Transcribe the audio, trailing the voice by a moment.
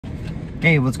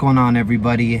Hey, what's going on,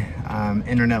 everybody?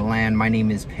 Internet land. My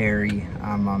name is Perry.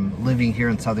 I'm living here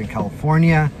in Southern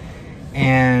California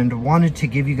and wanted to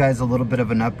give you guys a little bit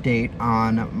of an update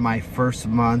on my first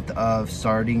month of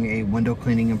starting a window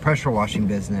cleaning and pressure washing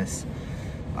business.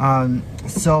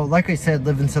 So like I said,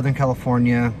 live in Southern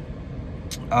California.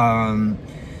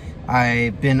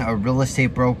 I've been a real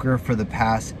estate broker for the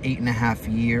past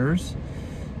 8.5 years.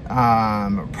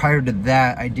 Prior to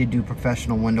that, I did do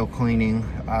professional window cleaning,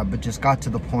 but just got to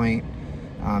the point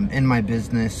in my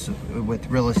business with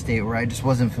real estate where I just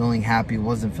wasn't feeling happy,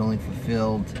 wasn't feeling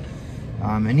fulfilled.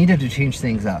 I needed to change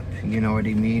things up, you know what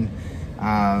I mean?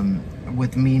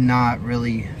 With me not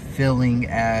really feeling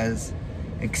as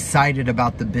excited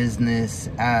about the business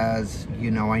as,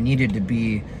 you know, I needed to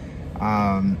be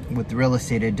with real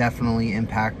estate, it definitely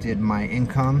impacted my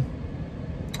income.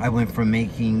 I went from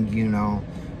making, you know,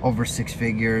 over 6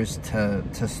 figures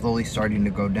to slowly starting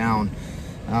to go down.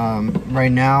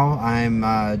 Right now I'm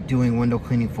doing window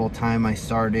cleaning full-time. I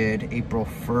started April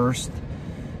 1st,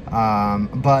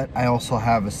 but I also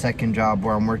have a second job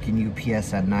where I'm working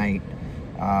UPS at night.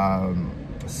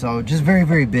 So just very,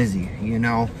 very busy, you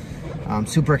know. I'm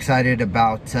super excited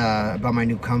about my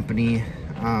new company.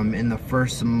 In the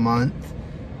first month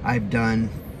I've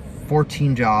done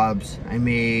 14 jobs. I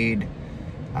made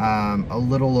a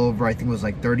little over, I think it was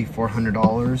like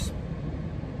 $3,400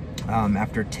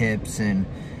 after tips and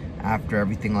after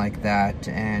everything like that,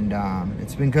 and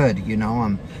it's been good, you know.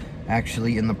 I'm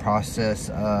actually in the process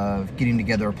of getting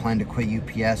together a plan to quit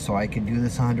UPS so I could do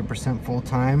this 100%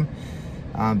 full-time,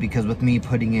 because with me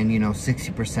putting in, you know,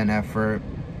 60% effort,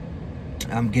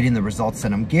 I'm getting the results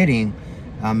that I'm getting.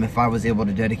 If I was able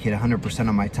to dedicate 100%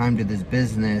 of my time to this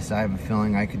business, I have a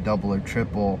feeling I could double or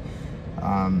triple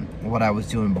what I was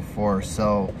doing before.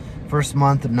 So first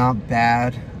month, not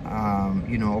bad.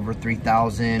 You know, over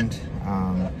 3,000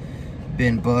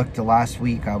 been booked. The last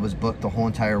week I was booked the whole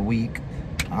entire week.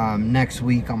 Next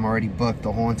week I'm already booked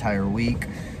the whole entire week.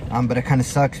 But it kind of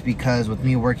sucks because with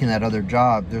me working that other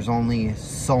job, there's only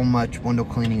so much window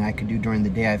cleaning I could do during the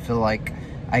day. I feel like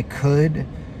I could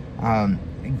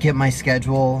get my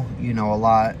schedule, you know, a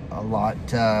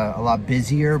lot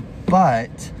busier,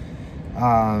 but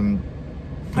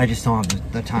I just don't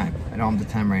have the time. I don't have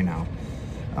the time right now.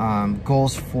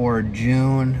 Goals for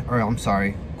June, or I'm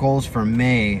sorry, goals for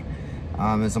May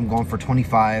is I'm going for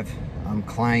 25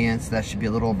 clients. That should be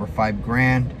a little over $5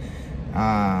 grand.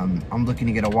 I'm looking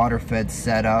to get a water fed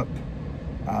set up.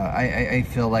 I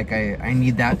feel like I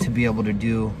need that to be able to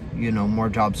do, you know, more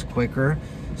jobs quicker.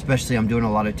 Especially I'm doing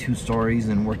a lot of 2 stories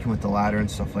and working with the ladder and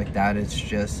stuff like that. It's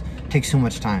just takes too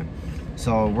much time.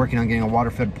 So working on getting a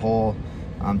water fed pole,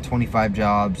 25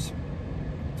 jobs,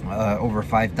 over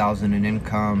 5,000 in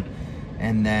income,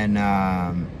 and then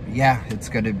yeah, it's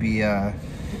gonna be a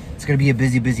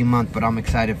busy month, but I'm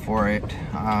excited for it.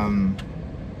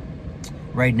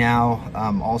 Right now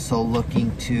I'm also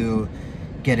looking to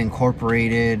get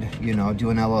incorporated, you know, do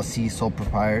an LLC,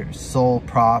 sole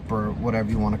prop, or whatever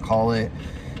you want to call it,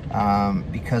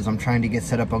 because I'm trying to get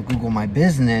set up on Google My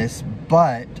Business,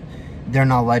 but they're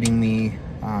not letting me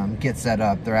get set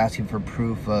up. They're asking for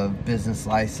proof of business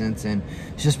license, and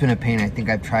it's just been a pain. I think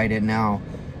I've tried it now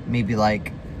maybe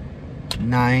like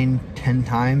 9-10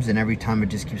 times, and every time it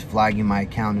just keeps flagging my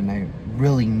account, and I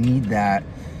really need that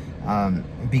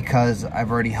because I've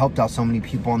already helped out so many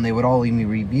people and they would all leave me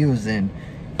reviews, and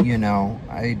you know,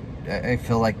 I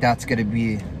feel like that's going to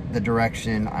be the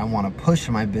direction I want to push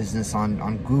my business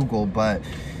on Google, but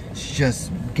it's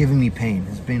just giving me pain.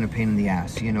 It's been a pain in the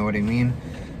ass, you know what I mean?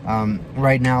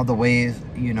 Right now the way,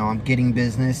 you know, I'm getting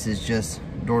business is just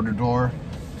door to door.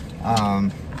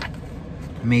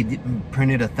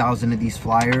 Printed 1,000 of these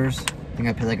flyers. I think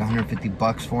I paid like 150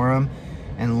 bucks for them,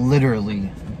 and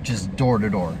literally just door to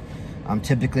door.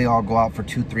 Typically I'll go out for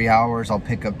 2-3 hours. I'll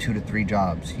pick up 2 to 3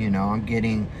 jobs. You know, I'm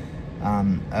getting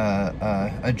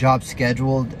a job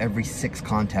scheduled every 6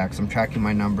 contacts. I'm tracking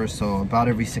my numbers, so about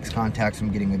every 6 contacts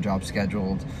I'm getting a job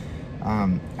scheduled.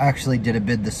 I actually did a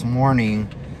bid this morning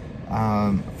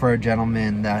for a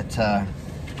gentleman that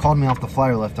called me off the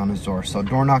flyer left on his door. So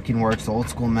door knocking works, the old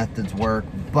school methods work,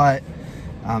 but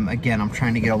again, I'm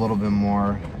trying to get a little bit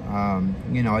more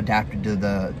you know, adapted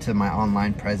to my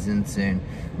online presence and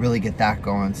really get that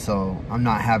going, so I'm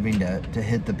not having to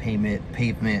hit the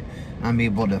pavement. I'm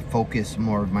able to focus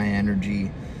more of my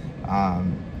energy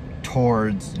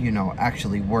towards, you know,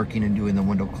 actually working and doing the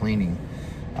window cleaning.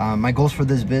 My goals for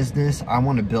this business, I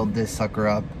want to build this sucker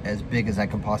up as big as I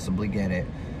can possibly get it.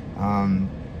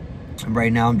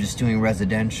 Right now I'm just doing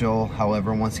residential.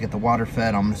 However, once I get the water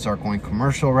fed, I'm going to start going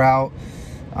commercial route.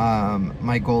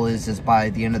 My goal is by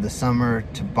the end of the summer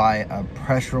to buy a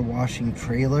pressure washing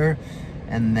trailer,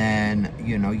 and then,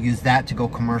 you know, use that to go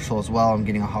commercial as well. I'm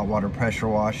getting a hot water pressure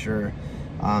washer.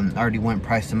 I already went and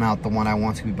priced them out. The one I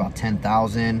want to be about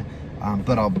 $10,000,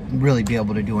 but I'll really be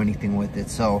able to do anything with it.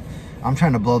 So I'm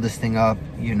trying to blow this thing up,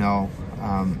 you know.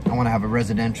 I want to have a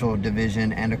residential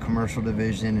division and a commercial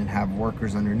division and have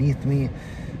workers underneath me.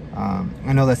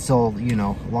 I know that's still, you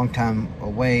know, a long time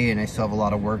away, and I still have a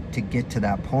lot of work to get to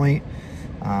that point,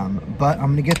 but I'm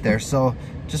gonna get there. So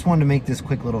just wanted to make this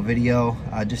quick little video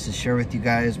just to share with you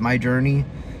guys my journey,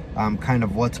 kind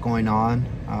of what's going on,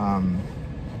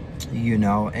 you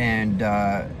know, and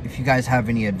if you guys have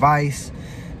any advice,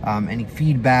 any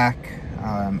feedback,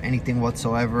 anything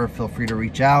whatsoever, feel free to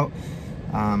reach out.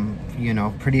 You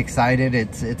know, pretty excited.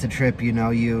 It's a trip, you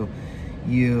know. You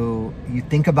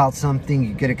think about something,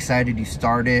 you get excited, you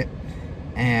start it,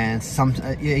 and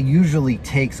it usually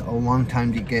takes a long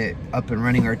time to get up and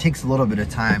running, or it takes a little bit of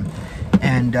time.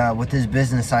 And with this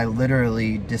business, I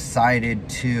literally decided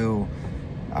to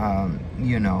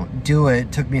you know, do it.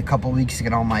 It took me a couple weeks to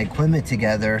get all my equipment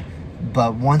together,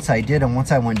 but once I did, and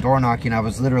once I went door knocking, I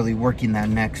was literally working that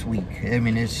next week. I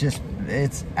mean,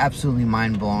 it's absolutely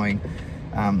mind-blowing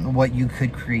what you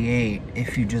could create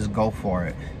if you just go for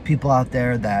it. People out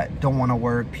there that don't want to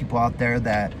work, people out there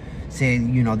that say,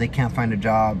 you know, they can't find a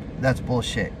job, that's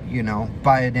bullshit. You know,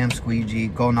 buy a damn squeegee,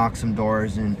 go knock some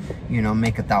doors, and, you know,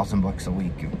 make $1,000 a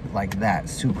week. Like that,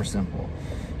 super simple.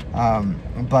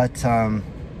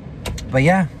 But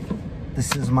yeah,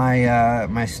 this is my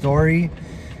my story.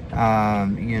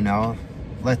 You know,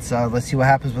 let's see what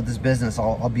happens with this business.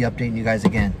 I'll be updating you guys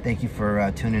again. Thank you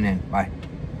for tuning in. Bye.